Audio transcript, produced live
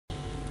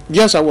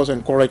Yes, I was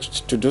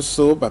encouraged to do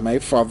so by my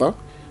father.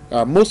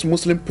 Most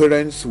Muslim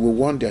parents will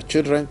want their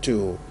children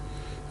to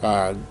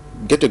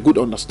get a good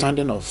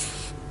understanding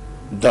of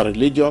the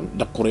religion,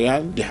 the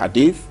Quran, the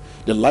Hadith,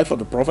 the life of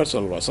the Prophet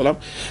ﷺ.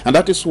 And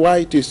that is why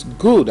it is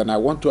good, and I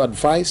want to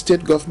advise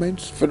state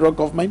governments, federal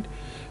government,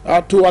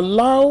 to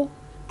allow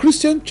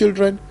Christian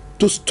children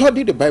to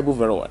study the Bible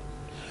very well.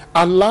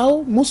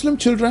 Allow Muslim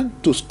children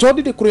to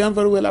study the Quran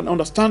very well and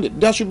understand it.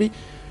 There should be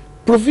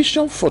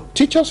provision for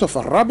teachers of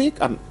Arabic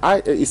and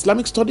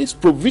Islamic studies,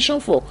 provision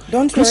for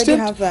Christian,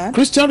 have that?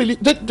 Christian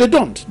religion. They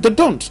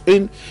don't.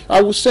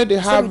 I would say they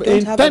have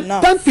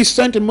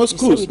 10% in most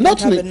schools.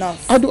 Not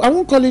enough. I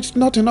won't call it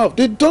not enough.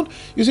 They don't.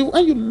 You see,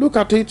 when you look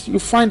at it, you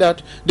find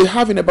that they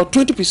have in about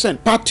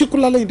 20%,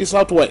 particularly in the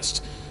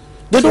Southwest.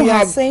 They don't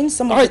have. Saying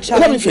some of the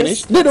challenges. Let me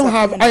finish. They don't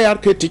have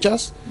IRK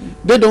teachers.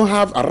 They don't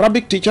have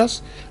Arabic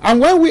teachers.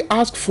 And when we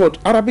ask for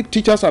Arabic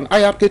teachers and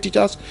IRK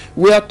teachers,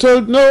 we are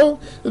told,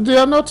 no, they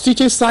are not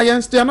teaching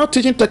science. They are not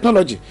teaching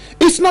technology.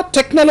 It's not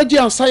technology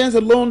and science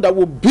alone that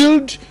will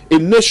build a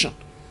nation.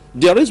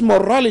 There is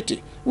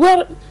morality.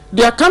 Where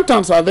the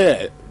accountants are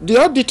there, the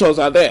auditors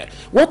are there.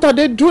 What are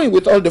they doing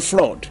with all the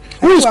fraud?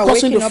 Who is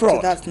causing the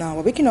fraud?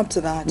 We're waking up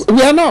to that.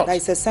 We are not. That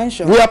is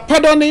essential. We are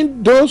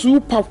pardoning those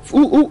who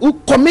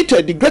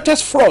committed the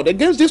greatest fraud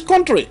against this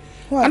country.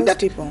 Who are those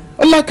people?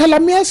 Like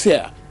Alamias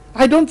here.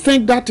 I don't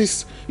think that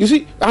is, you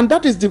see, and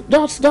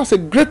that's a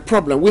great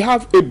problem. We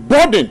have a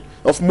burden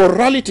of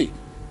morality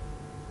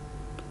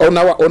on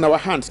our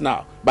hands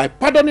now. By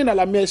pardoning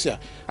Alamias here,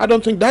 I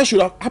don't think that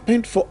should have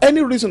happened for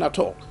any reason at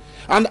all.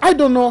 And I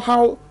don't know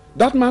how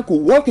that man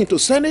could walk into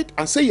Senate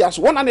and say he has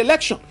won an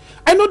election.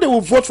 I know they will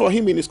vote for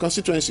him in his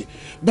constituency,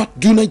 but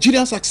do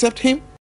Nigerians accept him?